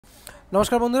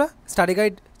নমস্কার বন্ধুরা, study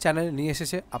guide channel নিয়ে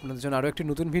এসেছে আপনাদের জন্য আরও একটি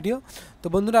নতুন ভিডিও। তো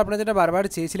বন্ধুরা, আপনারা যেটা বারবার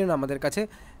চেয়েছিলেন আমাদের কাছে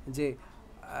যে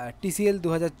TCL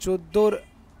 2014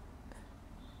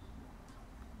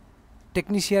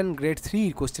 টেকনিশিয়ান গ্রেড 3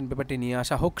 কোশ্চেন পেপারটি নিয়ে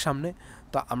আসা হোক সামনে,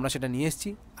 তো আমরা সেটা নিয়ে এসেছি।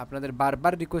 আপনাদের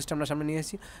বারবার রিকোয়েস্ট আমরা সামনে নিয়ে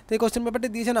এসেছি। তো এই কোশ্চেন পেপারটি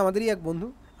দিয়েছেন আমাদেরই এক বন্ধু,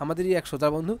 আমাদেরই এক শ্রোতা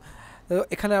বন্ধু। তো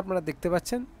এখানে আপনারা দেখতে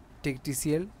পাচ্ছেন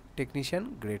TCL টেকনিশিয়ান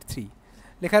গ্রেড 3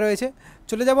 লেখা রয়েছে।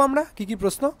 চলে যাব আমরা কী কী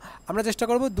প্রশ্ন, আমরা চেষ্টা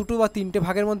করব 2 বা 3টে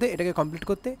ভাগের মধ্যে এটাকে কমপ্লিট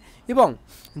করতে, এবং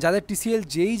যাদের TCL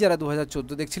যেই যারা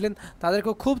 2014 দেখছিলেন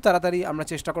তাদেরকেও খুব তাড়াতাড়ি আমরা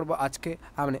চেষ্টা করব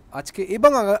আজকে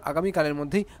এবং আগামীকালের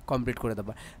মধ্যেই কমপ্লিট করে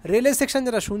দেবো। রেলের সেকশন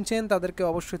যারা শুনছেন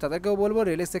তাদেরকেও বলবো,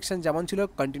 রেলের সেকশন যেমন ছিল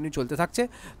কন্টিনিউ চলতে থাকছে।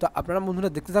 তো আপনারা বন্ধুরা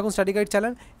দেখতে থাকুন স্টাডি গাইড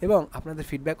চ্যানেল, এবং আপনাদের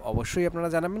ফিডব্যাক অবশ্যই আপনারা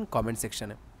জানাবেন কমেন্ট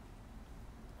সেকশনে।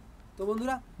 তো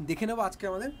বন্ধুরা, দেখে নেবো আজকে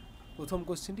আমাদের প্রথম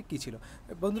কোশ্চেনটি কী ছিল।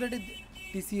 বন্ধুরা, এটি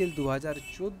TCL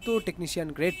 2014 টেকনিশিয়ান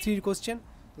গ্রেড 3 কোশ্চেন।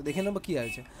 তো দেখে নেবো কী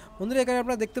আছে। বন্ধুরা, এখানে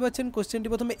আপনারা দেখতে পাচ্ছেন কোশ্চেনটি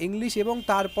প্রথমে ইংলিশ এবং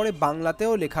তারপরে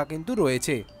বাংলাতেও লেখা কিন্তু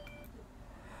রয়েছে।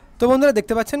 তো বন্ধুরা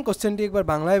দেখতে পাচ্ছেন কোশ্চেনটি একবার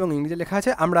বাংলা এবং ইংলিশে লেখা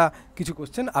আছে। আমরা কিছু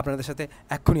কোশ্চেন আপনাদের সাথে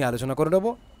এক্ষুনি আলোচনা করে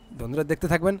নেবো। বন্ধুরা দেখতে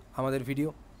থাকবেন আমাদের ভিডিও।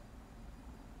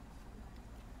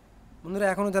 বন্ধুরা,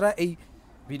 এখনও যারা এই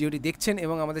ভিডিওটি দেখছেন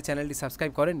এবং আমাদের চ্যানেলটি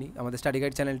সাবস্ক্রাইব করেননি, আমাদের স্টাডি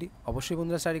গাইড চ্যানেলটি, অবশ্যই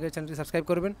বন্ধুরা স্টাডি গাইড চ্যানেলটি সাবস্ক্রাইব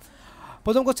করবেন।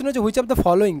 প্রথম কোশ্চেন হচ্ছে, which of the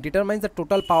following determines the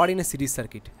total power in a series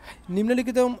circuit.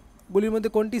 নিম্নলিখিতগুলির মধ্যে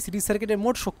কোনটি সিরিজ সার্কিটের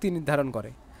মোট শক্তি নির্ধারণ করে?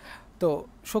 তো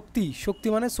শক্তি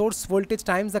মানে source voltage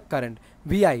Times the current.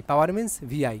 VI power means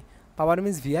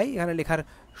VI, এখানে লেখার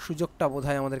সুযোগটা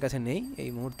বোধহয় আমাদের কাছে নেই এই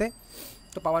মুহূর্তে।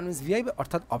 তো পাওয়ার মিন্স VI,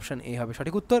 অর্থাৎ অপশান এ হবে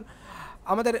সঠিক উত্তর।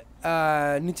 আমাদের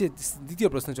নিচে দ্বিতীয়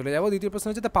প্রশ্ন চলে যাব। দ্বিতীয় প্রশ্ন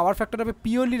হচ্ছে, দ্য পাওয়ার ফ্যাক্টর হবে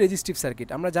পিওরলি রেজিস্টিভ সার্কিট।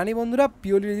 আমরা জানি বন্ধুরা,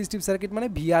 পিওরলি রেজিস্টিভ সার্কিট মানে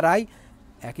VRI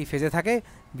একই ফেজে থাকে।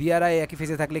 VRI একই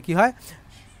ফেজে থাকলে কি হয়,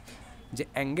 যে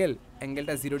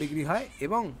অ্যাঙ্গেলটা 0 ডিগ্রি হয়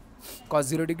এবং cos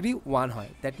 0 ডিগ্রি 1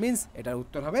 হয়। দ্যাট মিন্স এটার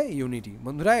উত্তর হবে ইউনিটি।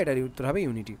 বন্ধুরা, এটার উত্তর হবে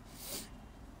ইউনিটি।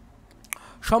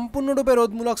 সম্পূর্ণরূপে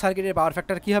রোধমূলক সার্কিটের পাওয়ার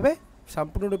ফ্যাক্টর কী হবে?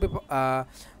 সম্পূর্ণরূপে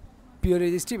পিওর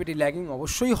রেজিস্টিভ, এটি ল্যাগিং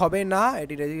অবশ্যই হবে না,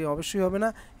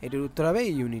 এটির উত্তর হবে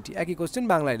ইউনিটি। একই কোশ্চেন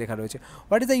বাংলায় লেখা রয়েছে।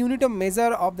 What is the unit of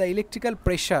measure of the electrical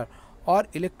pressure or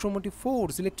electromotive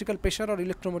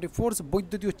force?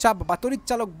 বৈদ্যুতীয় চাপ বা তড়িৎ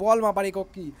চালক বল মাপার একক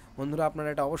কি? বন্ধুরা, আপনারা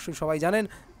এটা অবশ্যই সবাই জানেন,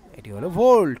 এটি হলো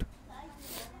ভোল্ট।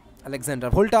 আলেকজান্ডার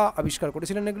ভোল্টা আবিষ্কার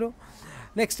করেছিলেন এগুলো।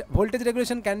 Next, voltage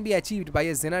regulation can be achieved by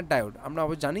A genre diode. আমরা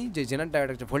জানি যে জেনার ডায়োড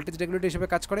একটা ভোল্টেজ রেগুলেটর হিসেবে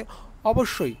কাজ করে।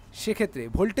 অবশ্যই সেক্ষেত্রে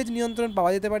ভোল্টেজ নিয়ন্ত্রণ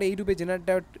পাওয়া যেতে পারে এই রূপে জেনার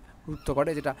ডায়োড গুরুত্ব করে,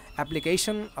 যেটা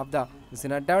অ্যাপ্লিকেশন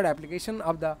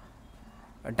অফ দ্য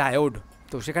ডায়োড।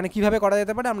 তো সেখানে কীভাবে করা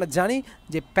যেতে পারে? আমরা জানি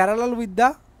যে parallel with the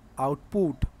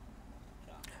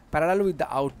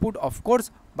output of course,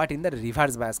 but in the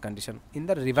rivers bias condition.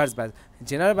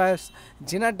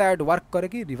 Genre diode work করে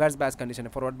কি রিভার্স বায়াস কন্ডিশনে,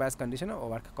 ফরওয়ার্ড বায়াস কন্ডিশনে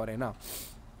ওয়ার্ক করে না।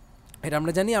 এটা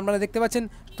আমরা জানি। আপনারা দেখতে পাচ্ছেন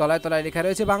তলায় লেখা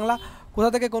রয়েছে বাংলা। কোথা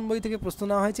থেকে কোন বই থেকে প্রশ্ন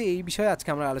নেওয়া হয়েছে এই বিষয়ে আজকে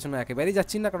আমরা আলোচনা একেবারেই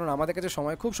যাচ্ছি না, কারণ আমাদের কাছে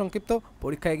সময় খুব সংক্ষিপ্ত।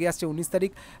 পরীক্ষা এগিয়ে আসছে 19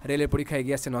 তারিখ, রেলের পরীক্ষা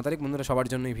এগিয়ে আসছে 9 তারিখ। বন্ধুরা, সবার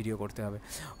জন্যই ভিডিও করতে হবে।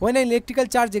 When an electrical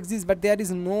charge exists but there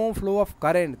is no flow of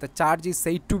current, the charge is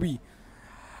said to be,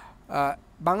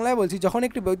 বাংলায় বলছি, যখন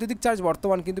একটি বৈদ্যুতিক চার্জ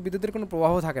বর্তমান কিন্তু বিদ্যুতের কোনো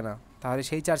প্রবাহ থাকে না, তাহলে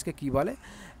সেই চার্জকে কী বলে?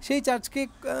 সেই চার্জকে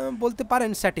বলতে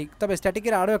পারেন স্ট্যাটিক। তবে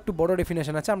স্ট্যাটিকের আরও একটু বড়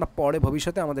ডেফিনেশন আছে, আমরা পরে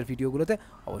ভবিষ্যতে আমাদের ভিডিওগুলোতে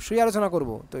অবশ্যই আলোচনা করব।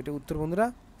 তো এটা উত্তর বন্ধুরা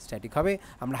স্ট্যাটিক হবে।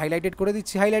 আমরা হাইলাইটেড করে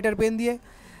দিচ্ছি হাইলাইটার পেন দিয়ে।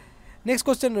 নেক্সট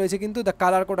কোশ্চেন রয়েছে কিন্তু, the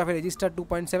colour code of A register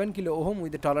 2.7 kilo ohm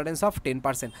with the tolerance of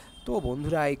 10%। তো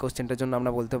বন্ধুরা, এই কোশ্চেনটার জন্য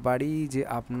আমরা বলতে পারি যে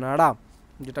আপনারা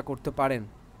যেটা করতে পারেন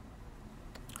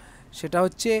সেটা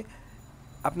হচ্ছে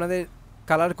আপনাদের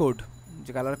কালার কোড,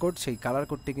 সেই কালার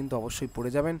কোডটি কিন্তু অবশ্যই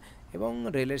পড়ে যাবেন, এবং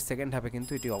রেলের সেকেন্ড হাফে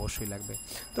কিন্তু এটি অবশ্যই লাগবে।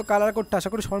 তো কালার কোডটা আশা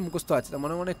করি সবার মুখস্থ আছে। তো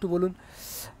মনে একটু বলুন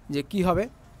যে কী হবে।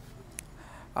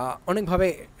 অনেকভাবে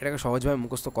এটাকে সহজভাবে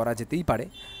মুখস্থ করা যেতেই পারে।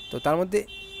 তো তার মধ্যে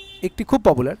একটি খুব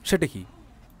পপুলার,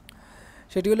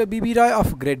 সেটি হলো বিবি রয় অফ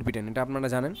গ্রেট ব্রিটেন। এটা আপনারা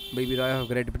জানেন, বিবি রয় অফ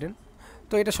গ্রেট ব্রিটেন।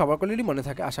 তো এটা সবার কোলেরই মনে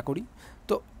থাকে আশা করি।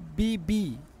 তো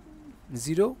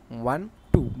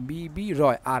BB012 Bibi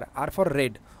Roy, R for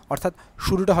red, অর্থাৎ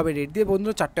শুরুটা হবে রেড দিয়ে।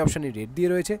 বন্ধুরা, 4টে অপশানই রেড দিয়ে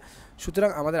রয়েছে, সুতরাং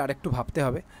আমাদের আরেকটু ভাবতে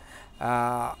হবে।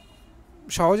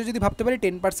 সহজে যদি ভাবতে পারি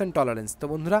 10% টলারেন্স। তো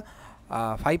বন্ধুরা,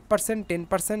 5%,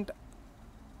 10%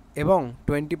 এবং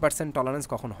 20% টলারেন্স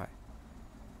কখন হয়?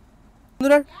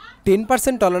 বন্ধুরা,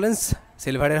 10% টলারেন্স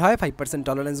সিলভারের হয়, 5%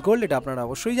 টলারেন্স গোল্ড, এটা আপনারা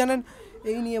অবশ্যই জানেন।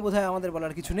 এই নিয়ে বোধহয় আমাদের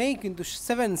বলার কিছু নেই। কিন্তু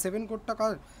 7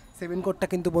 কোডটা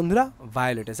কিন্তু বন্ধুরা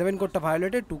ভায়োলেটে, 7 কোডটা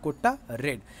ভায়োলেটে, 2 কোডটা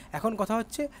রেড। এখন কথা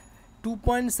হচ্ছে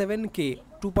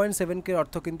 2.7K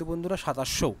অর্থ কিন্তু বন্ধুরা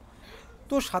 2700।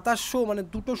 তো 2700 মানে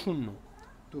 2 শূন্য।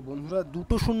 তো বন্ধুরা,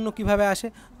 2 শূন্য কীভাবে আসে?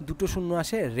 2 শূন্য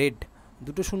আসে রেড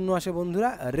দুটো শূন্য আসে বন্ধুরা,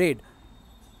 রেড।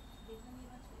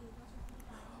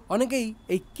 অনেকেই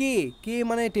এই কে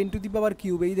মানে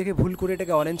 10⁻³ এই দেখে ভুল করে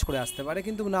এটাকে অরেঞ্জ করে আসতে পারে,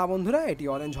 কিন্তু না বন্ধুরা, এটি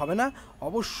অরেঞ্জ হবে না।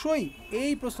 অবশ্যই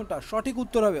এই প্রশ্নটা সঠিক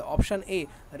উত্তর হবে option A,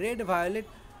 red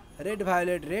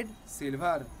violet red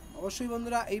silver. অবশ্যই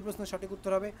বন্ধুরা এই প্রশ্নের সঠিক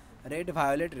উত্তর হবে রেড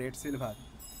ভায়োলেট রেড সিলভার।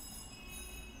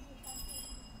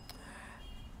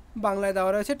 বাংলায়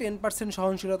দেওয়া রয়েছে 10%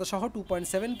 সহনশীলতা সহ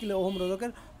 2.7 কিলো ওহম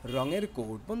রোধকের রঙের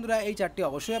কোড। বন্ধুরা এই চারটি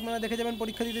অবশ্যই আপনারা দেখে যাবেন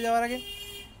পরীক্ষা দিতে যাওয়ার আগে।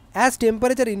 As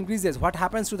temperature increases, what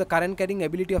happens to the current carrying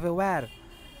ability of a wire?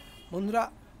 বন্ধুরা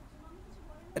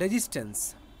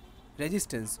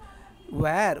রেজিস্ট্যান্স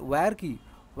ওয়্যার কি,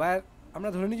 ওয়্যার আমরা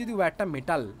ধরে নিই যদি ওয়্যারটা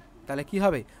মেটাল, তাহলে কি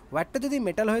হবে, ওয়্যারটা যদি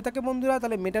মেটাল হয়ে থাকে বন্ধুরা,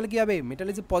 তাহলে মেটাল কি হবে, metal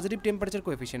is a positive temperature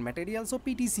coefficient material, so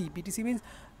PTC means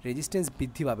resistance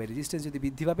বৃদ্ধি পাবে। রেজিস্ট্যান্স যদি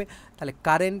বৃদ্ধি পাবে তাহলে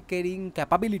কারেন্ট ক্যারিং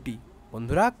ক্যাপাবিলিটি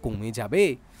বন্ধুরা কমে যাবে।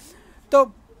 তো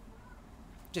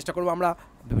চেষ্টা করবো আমরা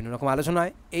বিভিন্ন রকম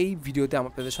আলোচনায় এই ভিডিওতে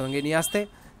আপনাদের সঙ্গে নিয়ে আসতে।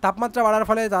 তাপমাত্রা বাড়ার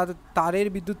ফলে তারের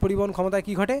বিদ্যুৎ পরিবহন ক্ষমতায়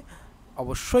কী ঘটে,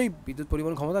 অবশ্যই বিদ্যুৎ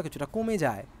পরিবহন ক্ষমতা কিছুটা কমে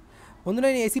যায়। বন্ধুরা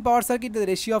AC power circuit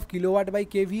ratio of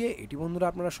kW/kVA, এটি বন্ধুরা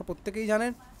আপনারা সব প্রত্যেকেই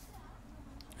জানেন।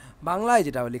 বাংলায়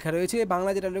যেটা লেখা রয়েছে,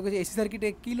 এসি সার্কিটে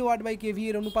kW/kVA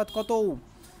এর অনুপাত কত?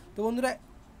 তো বন্ধুরা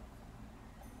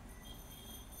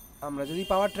আমরা যদি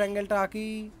পাওয়ার ট্রায়াঙ্গেলটা আঁকি,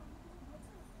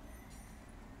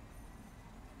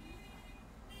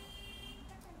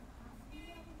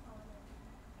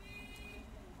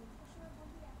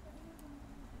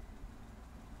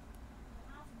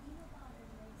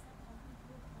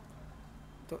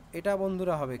 তো এটা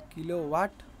বন্ধুরা হবে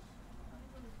কিলোওয়াট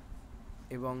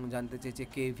এবং জানতে চেয়েছে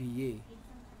কেভিএ।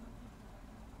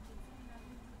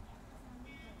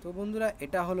 তো বন্ধুরা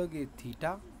এটা হলো গিয়ে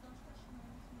থিটা,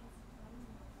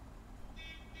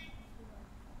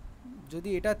 যদি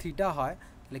এটা থিটা হয়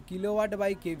তাহলে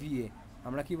kW/kVA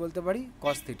আমরা কি বলতে পারি,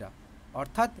 কস থিটা,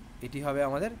 অর্থাৎ এটি হবে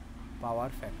আমাদের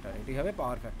power factor.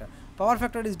 Power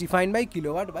factor is defined by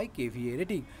kW/kVA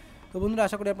রেটি। তো বন্ধুরা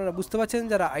আশা করি আপনারা বুঝতে পারছেন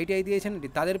যারা আইটিআই দিয়েছেন, এটি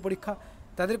তাদের পরীক্ষা,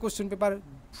 তাদের কোশ্চেন পেপার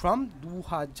ফ্রম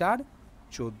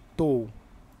 2014।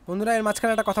 বন্ধুরা এর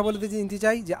মাঝখানে একটা কথা বলতে নিতে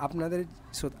চাই যে আপনাদের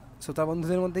শ্রোতা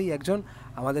বন্ধুদের মধ্যেই একজন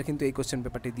আমাদের কিন্তু এই কোশ্চেন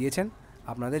পেপারটি দিয়েছেন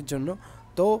আপনাদের জন্য,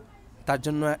 তো তার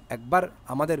জন্য একবার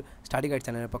আমাদের স্টাডি গাইড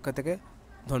চ্যানেলের পক্ষ থেকে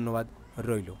ধন্যবাদ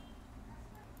রইল।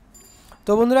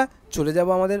 তো বন্ধুরা চলে যাব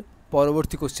আমাদের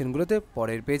পরবর্তী কোশ্চেনগুলোতে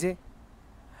পরের পেজে।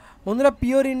 বন্ধুরা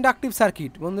পিওর ইন্ডাকটিভ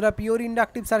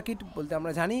সার্কিট বলতে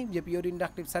আমরা জানি যে পিওর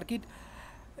ইন্ডাকটিভ সার্কিট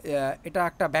এটা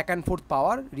একটা back and fourth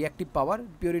power, reactive power.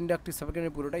 Pure inductive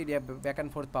সার্কিটের পুরোটাই ব্যাক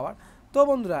অ্যান্ড ফোর্থ পাওয়ার। তো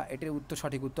বন্ধুরা এটির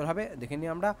সঠিক উত্তর হবে, দেখে নিই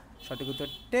আমরা। সঠিক উত্তর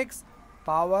text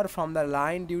power from the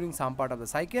line during some part of the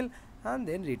cycle and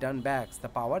then return backs the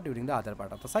power during the other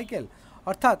part of the cycle.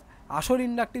 অর্থাৎ আসল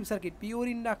inductive circuit, pure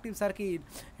inductive circuit,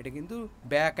 এটা কিন্তু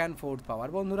ব্যাক অ্যান্ড ফোর্থ পাওয়ার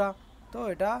বন্ধুরা। তো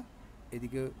এটা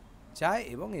এদিকে যায়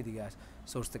এবং এদিকে আসে,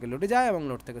 সোর্স থেকে লোডে যায় এবং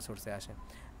লোড থেকে সোর্সে আসে।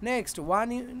 Next one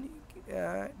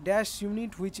dash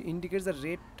unit which indicates the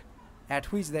rate at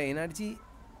which the energy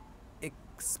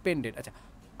expended, আচ্ছা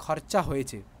খরচা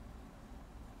হয়েছে,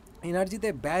 এনার্জিতে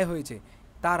ব্যয় হয়েছে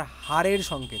তার হারের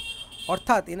সংকেত।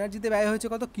 অর্থাৎ এনার্জিতে ব্যয় হয়েছে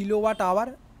কত, কিলোওয়াট আওয়ার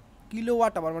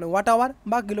মানে ওয়াট আওয়ার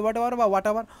বা কিলোওয়াট আওয়ার বা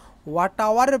ওয়াট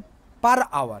আওয়ার পার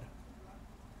আওয়ার,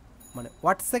 মানে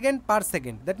watt second per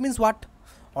second, that means watt.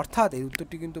 অর্থাৎ এই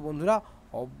উত্তরটি কিন্তু বন্ধুরা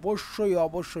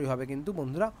অবশ্যই হবে কিন্তু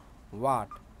বন্ধুরা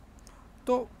ওয়াট।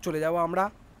 তো চলে যাব আমরা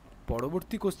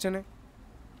পরবর্তী কোশ্চেনে,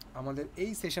 আমাদের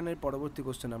এই সেশনের পরবর্তী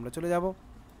কোশ্চেনে আমরা চলে যাব।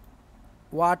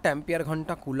 ওয়াট, অ্যাম্পিয়ার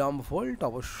ঘন্টা, কুলম্ব, ভোল্ট,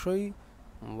 অবশ্যই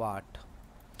ওয়াট।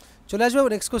 চলে আসবো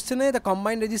নেক্সট কোশ্চেনে। The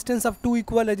combined resistance of 2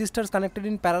 equal registers connected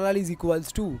in parallel is equals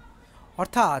to,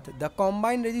 অর্থাৎ the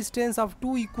combined resistance of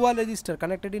 2 equal register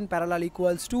connected in parallel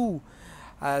equals to,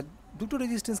 দুটো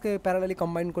রেজিস্ট্যান্সকে প্যারালালি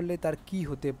কম্বাইন করলে তার কি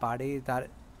হতে পারে, তার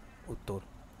উত্তর।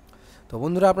 তো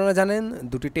বন্ধুরা আপনারা জানেন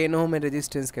দুটি 10 ওহমের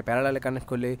রেজিস্ট্যান্সকে প্যারালালে কানেক্ট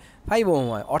করলে 5 ওহম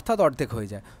হয়, অর্থাৎ অর্ধেক হয়ে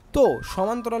যায়। তো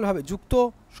সমান্তরালভাবে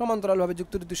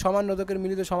যুক্ত দুটি সমান রোধকের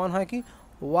মিলিত সমান হয় কি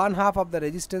 1/2 of the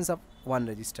resistance of 1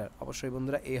 register, অবশ্যই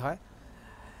বন্ধুরা এ হয়।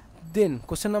 দেন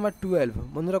কোশ্চেন নাম্বার 12,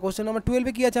 বন্ধুরা কোশ্চেন নাম্বার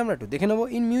 12-এ কী আছে আমরা একটু দেখে নেবো।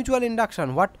 In mutual induction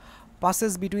what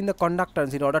passes between the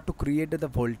conductors in order to create the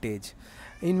voltage?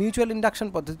 In mutual induction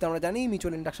পদ্ধতিতে আমরা জানি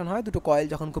মিউচুয়াল ইন্ডাকশন হয় দুটো কয়েল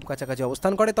যখন খুব কাছাকাছি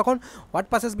অবস্থান করে, তখন what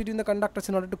passes between the conductors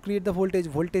in order to create the voltage?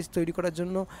 Voltage তৈরি করার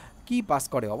জন্য কি পাস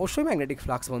করে? অবশ্যই ম্যাগনেটিক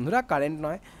ফ্লাক্স বন্ধুরা, কারেন্ট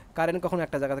নয়। কারেন্ট কখনো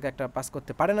একটা জায়গা থেকে একটা পাস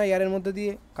করতে পারে না, এয়ারের মধ্যে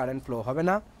দিয়ে কারেন্ট ফ্লো হবে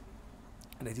না,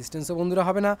 রেজিস্ট্যান্সও বন্ধুরা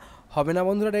হবে না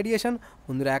বন্ধুরা রেডিয়েশন।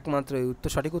 বন্ধুরা একমাত্র এই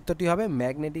সঠিক উত্তরটি হবে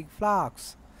ম্যাগনেটিক ফ্লাক্স।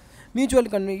 মিউচুয়াল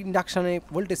ইন্ডাকশানে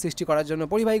ভোল্টেজ সৃষ্টি করার জন্য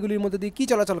পরিবাহীগুলির মধ্যে দিয়ে কী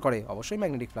চলাচল করে? অবশ্যই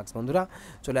ম্যাগনেটিক ফ্লাক্স বন্ধুরা।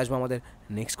 চলে আসবো আমাদের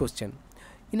next question.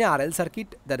 In a RL circuit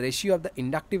the ratio of the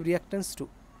inductive reactance two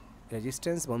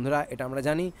resistance. বন্ধুরা এটা আমরা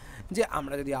জানি যে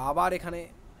আমরা যদি আবার এখানে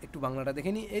একটু বাংলাটা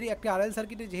দেখে নিই, এরই একটি আরএল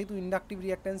সার্কিটে যেহেতু ইন্ডাকটিভ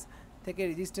রিঅ্যাক্ট্যান্স থেকে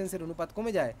রেজিস্ট্যান্সের অনুপাত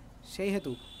কমে যায়, সেই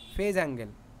হেতু phase angle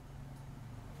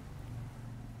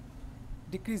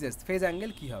decreases. Phase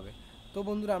angle কী হবে? তো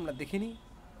বন্ধুরা আমরা দেখে নিই,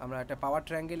 আমরা একটা পাওয়ার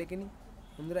ট্রায়াঙ্গেল এঁকে নিই।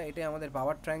 বন্ধুরা এটাই আমাদের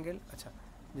পাওয়ার ট্রায়াঙ্গেল। আচ্ছা,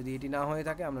 যদি এটি না হয়ে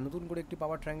থাকে আমরা নতুন করে একটি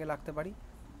পাওয়ার ট্রায়াঙ্গেল আঁকতে পারি।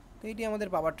 তো এটি আমাদের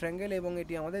পাওয়ার ট্রায়াঙ্গেল এবং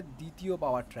এটি আমাদের দ্বিতীয়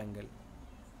পাওয়ার ট্রায়াঙ্গেল।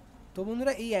 তো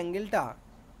বন্ধুরা এই অ্যাঙ্গেলটা,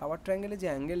 পাওয়ার ট্রায়াঙ্গেলে যে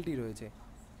অ্যাঙ্গেলটি রয়েছে,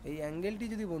 এই অ্যাঙ্গেলটি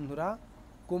যদি বন্ধুরা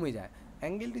কমে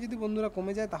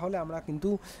যায়, তাহলে আমরা কিন্তু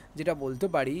যেটা বলতে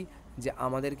পারি যে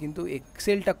আমাদের কিন্তু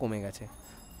এক্সেলটা কমে গেছে।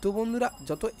 তো বন্ধুরা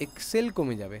যত এক্সেল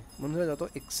কমে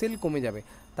যাবে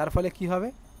তার ফলে কি হবে?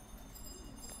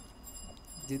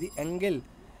 যদি অ্যাঙ্গেল,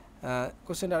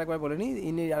 কোশ্চেনটা আরেকবার বলে নিই,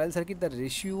 in a RL circuit the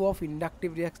ratio of inductive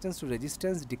reactance two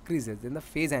resistance decreases then the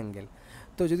phase angle.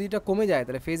 তো যদি এটা কমে যায়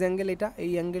তাহলে ফেজ অ্যাঙ্গেল এটা,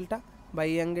 এই অ্যাঙ্গেলটা বা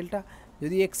এই অ্যাঙ্গেলটা,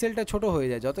 যদি এক্সেলটা ছোটো হয়ে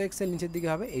যায়, যত এক্সেল নিচের দিকে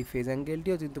হবে এই ফেজ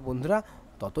অ্যাঙ্গেলটিও কিন্তু বন্ধুরা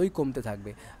ততই কমতে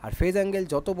থাকবে। আর ফেজ অ্যাঙ্গেল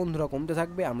যত বন্ধুরা কমতে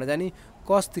থাকবে আমরা জানি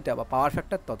কস থিটা বা পাওয়ার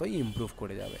ফ্যাক্টর ততই ইমপ্রুভ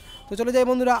করে যাবে। তো চলে যাই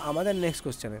বন্ধুরা আমাদের নেক্সট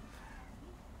কোশ্চেনে।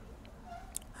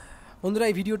 বন্ধুরা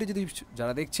এই ভিডিওটি যদি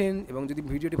যারা দেখছেন এবং যদি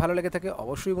ভিডিওটি ভালো লেগে থাকে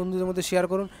অবশ্যই বন্ধুদের মধ্যে শেয়ার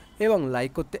করুন এবং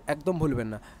লাইক করতে একদম ভুলবেন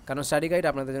না, কারণ স্টাডি গাইড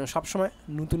আপনাদের জন্য সবসময়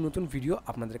নতুন ভিডিও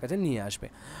আপনাদের কাছে নিয়ে আসবে।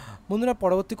 বন্ধুরা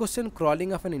পরবর্তী question, crawling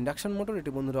of an induction motor.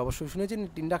 এটি বন্ধুরা অবশ্যই শুনেছেন,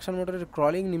 ইন্ডাকশন মোটরের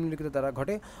ক্রলিং নিম্নলিখিত দ্বারা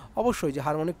ঘটে। অবশ্যই যে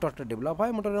হারমোনিক টর্কটা ডেভেলপ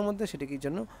হয় মোটরের মধ্যে সেটি কি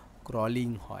জন্য ক্রলিং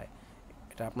হয়,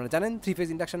 এটা আপনারা জানেন। 3 ফেজ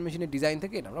ইন্ডাকশন মেশিনের ডিজাইন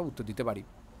থেকে এটা আমরা উত্তর দিতে পারি।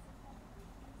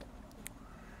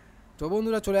 তো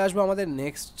বন্ধুরা চলে আসবো আমাদের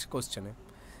নেক্সট কোশ্চেনে।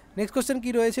 নেক্সট কোশ্চেন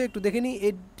কী রয়েছে একটু দেখে নিই। এ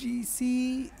ডিসি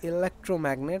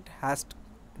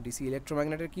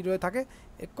ইলেকট্রোম্যাগনেটের কী রয়ে থাকে?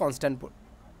 এক কনস্ট্যান্ট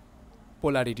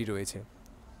পোলারিটি রয়েছে।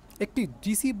 একটি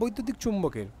ডিসি বৈদ্যুতিক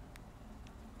চুম্বকের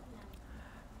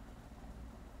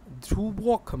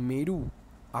ধ্রুবক মেরু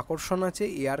আকর্ষণ আছে,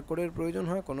 এয়ার কোরের প্রয়োজন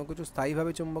হয়, কোনো কিছু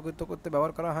স্থায়ীভাবে চুম্বকিত করতে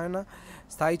ব্যবহার করা হয় না,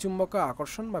 স্থায়ী চুম্বককে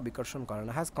আকর্ষণ বা বিকর্ষণ করে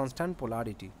না, has constant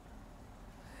polarity.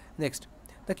 Next,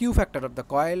 the Q factor of the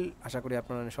coil. আশা করি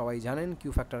আপনারা সবাই জানেন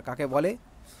কিউ ফ্যাক্টর কাকে বলে।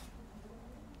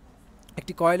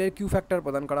 একটি কয়েলের কিউ ফ্যাক্টর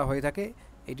প্রদান করা হয়ে থাকে,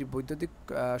 এটি বৈদ্যুতিক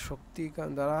শক্তি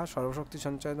দ্বারা সর্বশক্তি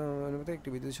সঞ্চয় অনুপাতে একটি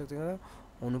বিদ্যুৎ শক্তি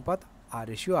অনুপাত আর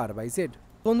রেশিও R/Z।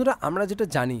 বন্ধুরা আমরা যেটা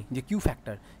জানি যে কিউ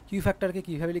ফ্যাক্টরকে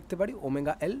কীভাবে লিখতে পারি?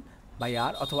 ওমেগা এল বাই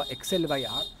আর অথবা এক্সএল বাই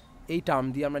আর, এই টার্ম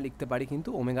দিয়ে আমরা লিখতে পারি কিন্তু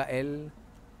ওমেগা এল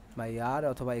বাই আর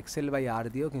অথবা এক্সএল বাই আর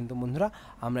দিয়েও কিন্তু বন্ধুরা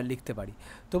আমরা লিখতে পারি।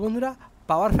 তো বন্ধুরা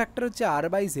পাওয়ার ফ্যাক্টর হচ্ছে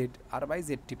R/Z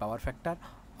পাওয়ার ফ্যাক্টর,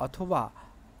 অথবা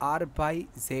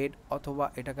R/Z, অথবা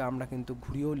এটাকে আমরা কিন্তু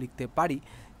ঘুরিয়েও লিখতে পারি।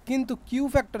 কিন্তু কিউ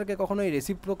ফ্যাক্টরকে কখনোই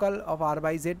রেসিপ্রোকাল অফ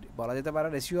R/Z বলা যেতে পারে,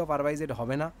 রেশিও অফ R/Z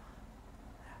হবে না।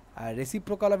 আর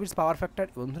reciprocal of its power factor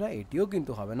বন্ধুরা এটিও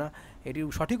কিন্তু হবে না। এটির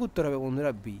সঠিক উত্তর হবে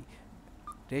বন্ধুরা B,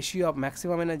 ratio of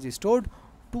maximum energy stored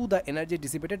to the energy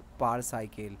dissipated per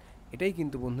cycle. এটাই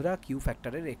কিন্তু বন্ধুরা কিউ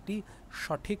ফ্যাক্টরের একটি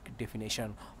সঠিক ডেফিনেশন।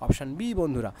 অপশান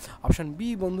বি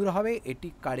বন্ধুরা হবে এটি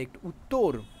কারেক্ট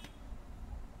উত্তর।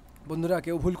 বন্ধুরা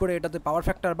কেউ ভুল করে এটাতে পাওয়ার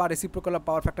ফ্যাক্টর বা রেসিপ্রোকাল অফ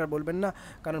পাওয়ার ফ্যাক্টর বলবেন না,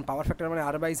 কারণ পাওয়ার ফ্যাক্টর মানে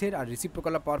R/Z R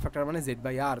reciprocal of power factor মানে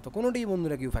Z/R। তো কোনোটাই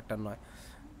বন্ধুরা কিউ ফ্যাক্টর নয়,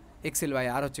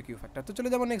 XL/R হচ্ছে কিউ ফ্যাক্টর। তো চলে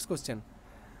যাবো next question.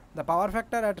 The power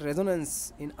factor at resonance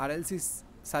in RLC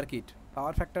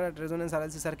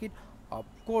circuit.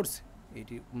 Of course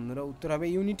এটি বন্ধুরা উত্তর হবে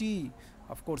ইউনিটি।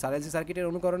 অফকোর্স RLC সার্কিটের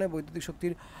অনুকরণে বৈদ্যুতিক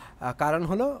শক্তির কারণ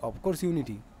হলো অফকোর্স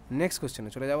ইউনিটি। নেক্সট কোশ্চেনে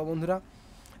চলে যাবো বন্ধুরা।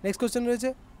 নেক্সট কোশ্চেন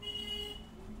রয়েছে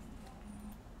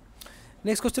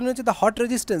the hot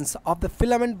resistance of the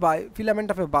filament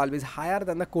of A bulb is higher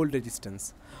than the cold resistance.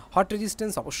 Hot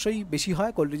resistance অবশ্যই বেশি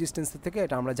হয় কোল্ড রেজিস্ট্যান্সের থেকে,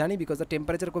 এটা আমরা জানি, because the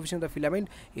temperature coefficient of the filament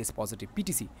is positive.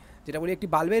 PTC যেটা বলি, একটি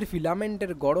বাল্বের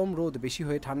ফিলামেন্টের গরম রোধ বেশি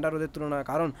হয়ে ঠান্ডা রোদের তুলনায়,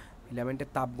 কারণ ফিলামেন্টের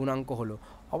তাপ গুণাঙ্ক হলো।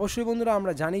 অবশ্যই বন্ধুরা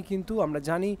আমরা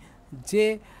জানি যে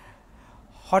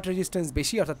হট রেজিস্ট্যান্স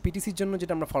বেশি, অর্থাৎ পিটিসির জন্য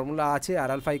যেটা আমরা ফর্মুলা আছে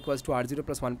R∝ = R0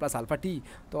 + 1 + αt,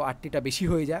 তো RTটা বেশি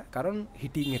হয়ে যায় কারণ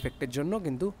হিটিং এফেক্টের জন্য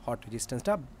কিন্তু হট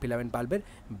রেজিস্ট্যান্সটা ফিলামেন্ট বাল্বের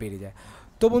বেড়ে যায়।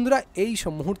 তো বন্ধুরা এই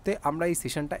মুহূর্তে আমরা এই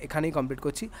সেশনটা এখানেই কমপ্লিট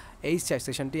করছি। এই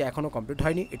সেশনটি এখনও কমপ্লিট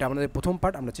হয়নি, এটা আমাদের প্রথম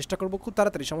পার্ট। আমরা চেষ্টা করবো খুব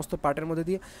তাড়াতাড়ি সমস্ত পার্টের মধ্যে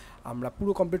দিয়ে আমরা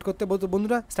পুরো কমপ্লিট করতে।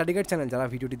 বন্ধুরা স্টাডি গাইড চ্যানেল যারা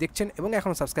ভিডিওটি দেখছেন এবং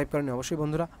এখনও সাবস্ক্রাইব করেন, অবশ্যই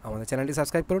বন্ধুরা আমাদের চ্যানেলটি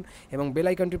সাবস্ক্রাইব করুন এবং বেল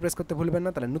আইকনটি প্রেস করতে ভুলবেন না,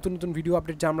 তাহলে নতুন ভিডিও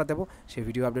আপডেট যা আমরা দেবো সেই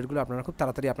ভিডিও আপডেটগুলো আপনারা খুব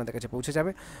তাড়াতাড়ি আপনাদের কাছে পৌঁছে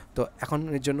যাবে। তো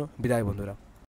এখনের জন্য বিদায় বন্ধুরা।